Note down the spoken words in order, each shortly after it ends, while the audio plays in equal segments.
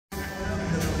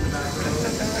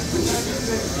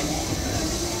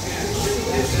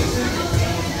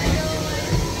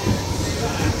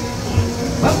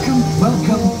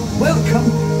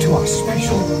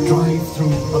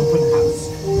drive-through open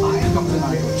house. I'm Dr.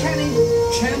 Nigel Channing,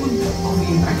 Chairman of the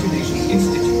Imagination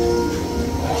Institute.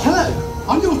 Hello.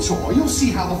 On your tour, you'll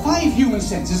see how the 5 human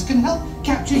senses can help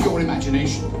capture your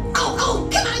imagination. Oh,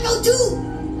 can I go too?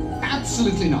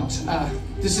 Absolutely not.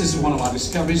 This is one of our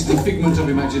discoveries, the figment of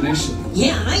imagination.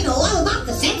 Yeah, I know all about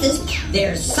the senses.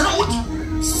 There's sight,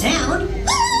 sound,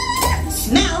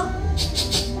 smell,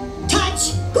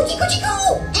 touch,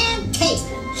 coochie-coochie-coo, and taste.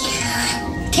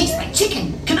 Tastes like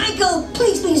chicken. Can I go,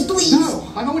 please, please, please?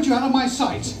 No, I don't want you out of my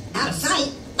sight. Out of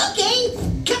sight? Okay,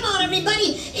 come on,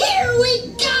 everybody. Here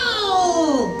we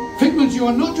go! Figment, you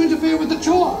are not to interfere with the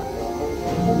tour.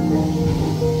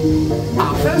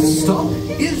 Our first stop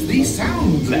is the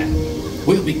sound lab.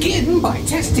 We'll begin by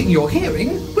testing your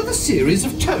hearing with a series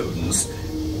of tones.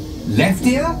 Left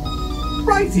ear,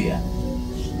 right ear.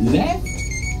 Left,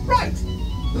 right.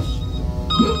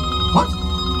 What?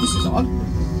 This is odd.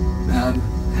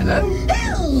 Hello?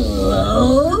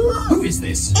 Hello? Who is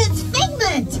this? It's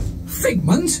Figment!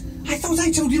 Figment? I thought I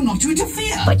told you not to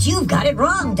interfere. But you've got it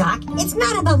wrong, Doc. It's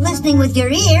not about listening with your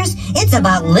ears. It's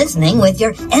about listening with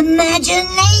your imagination.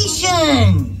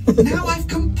 Now I've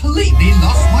completely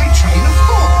lost my train of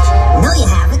thought. No, you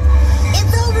haven't.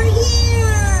 It's over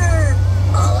here.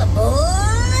 All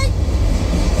aboard.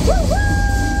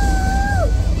 Woo-hoo!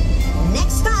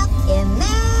 Next stop,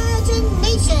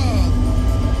 imagination.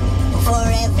 For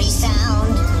every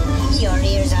sound your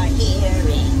ears are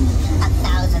hearing,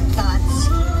 1,000 thoughts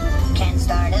can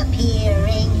start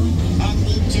appearing, and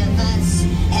each of us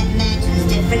imagines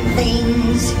different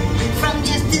things. From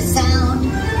just a sound,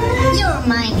 your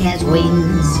mind has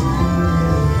wings.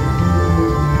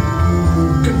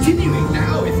 Continuing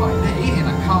now, if I may, in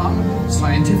a calm,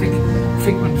 scientific,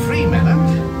 figment-free manner,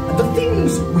 the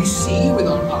things we see with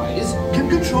our eyes can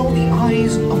control the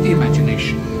eyes of the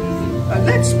imagination.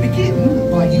 Let's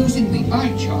begin by using the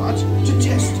eye chart to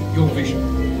test your vision.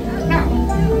 Now,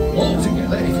 all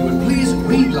together, if you would please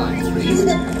read line 3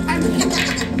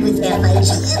 and... With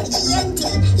F-I-G-M-E-N-T,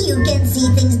 you can see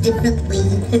things differently.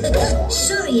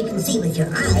 Sure, you can see with your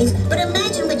eyes, but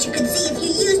imagine what you could see if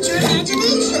you used your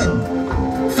imagination.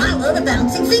 Follow the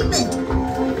bouncing figment.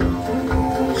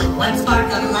 One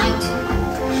spark of light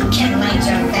can light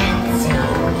your fancy.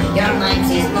 Your mind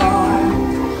sees more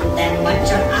than what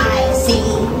your eyes see.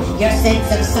 Your sense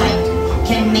of sight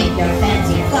can make your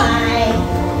fancy fly.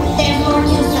 There's more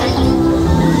to sight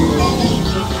than meets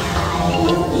you fly.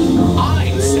 I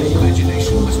say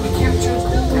imagination must be captured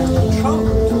and controlled.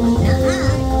 Imagination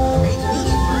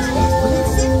is best when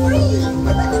it's set free.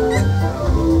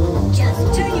 Just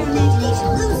turn your imagination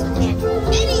loose and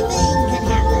anything can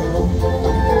happen.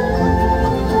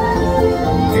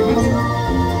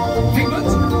 Figment?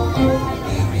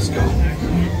 There he's gone.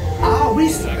 Our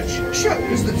research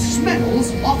shows that smells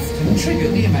often trigger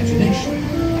the imagination,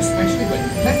 especially when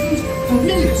pleasant,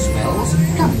 familiar smells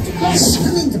come into play.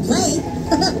 Come into play?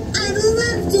 I'd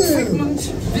love to. Figment,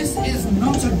 this is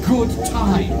not a good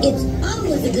time. It's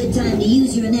always a good time to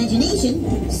use your imagination,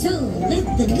 so let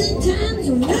the good times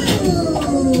roll.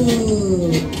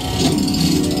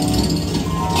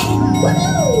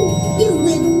 Woohoo! You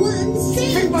win 1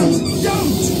 cent. Figment,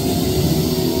 don't!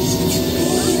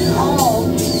 Oh,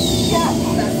 yeah,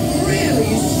 that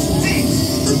really stinks.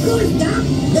 Of course, Doc.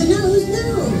 The nose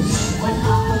knows. One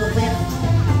awful whiff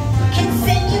can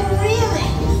send you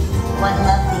reeling. One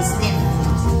lovely sniff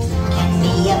can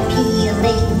be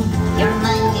appealing. Your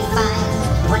mind defines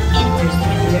what enters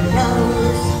through your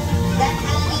nose. That's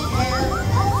how you know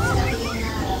something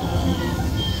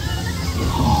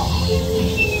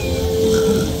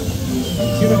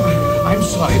You know, I'm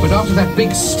sorry, but after that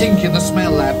big stink in the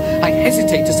smell lab, I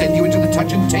hesitate to send you into the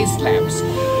touch and taste labs.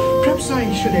 Perhaps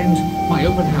I should end my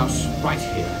open house right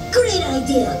here. Great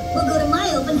idea. We'll go to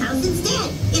my open house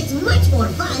instead. It's much more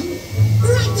fun.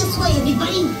 Right this way,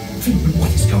 everybody. Figment,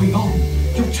 what is going on?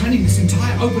 You're turning this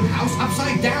entire open house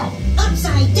upside down.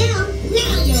 Upside down?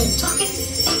 Now you're talking.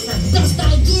 That's the best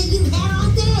idea you've had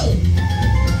all day.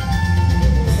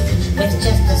 With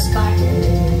just a spark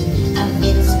of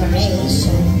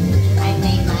inspiration, I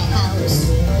made my house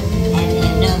an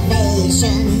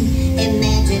innovation.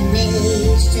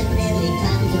 Imagination really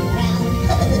comes around.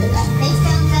 Face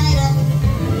down, side up,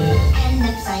 and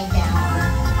upside down.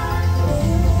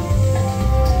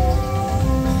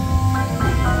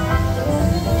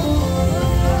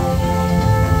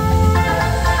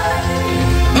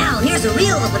 Now here's a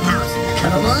real open house.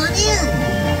 Come on in.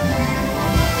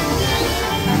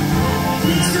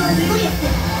 So lift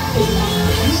it.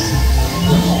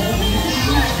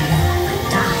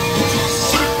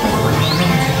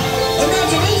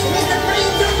 Imagination is the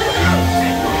brains of the house.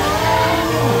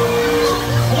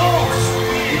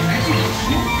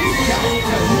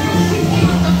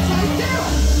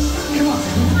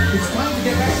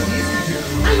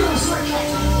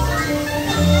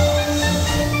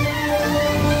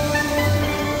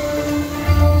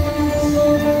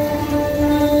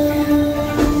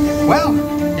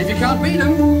 you can't beat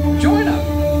them, join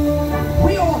them.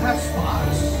 We all have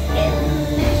sparks.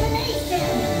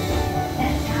 Imagination.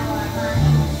 That's how our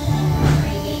minds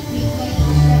create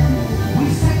creation. We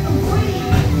set them free.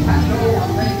 And know what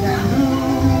they can do.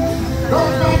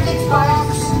 Those magic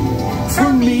sparks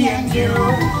from me and you.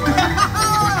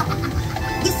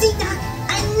 You see, Doc,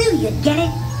 I knew you'd get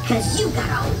it, because you got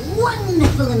a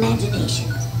wonderful imagination.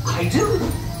 I do.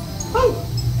 Oh,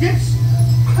 yes.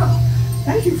 Well,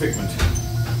 thank you, Figment.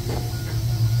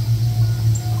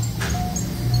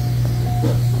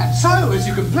 And so, as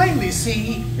you can plainly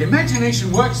see,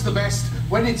 imagination works the best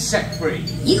when it's set free.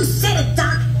 You said it,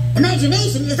 Doc.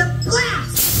 Imagination is a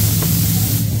blast.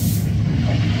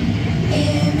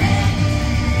 Imagination,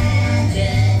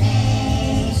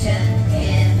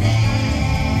 imagination.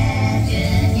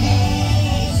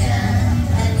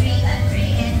 A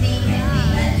dream can be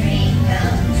a dream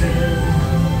come true.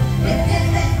 With just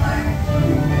that spark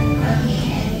from me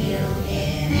and you.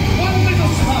 One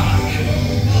little spark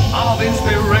of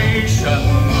inspiration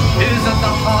is at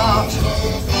the heart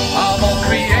of all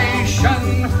creation,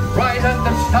 right at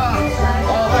the start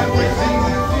of everything.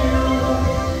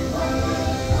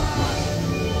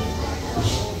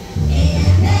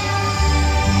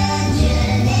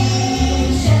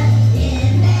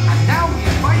 And now we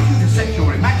invite you to set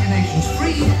your imaginations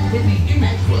free in the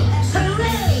image works.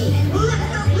 Hooray! Let's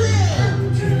go play!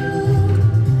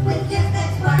 With just that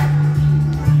spark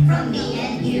from me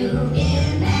and you.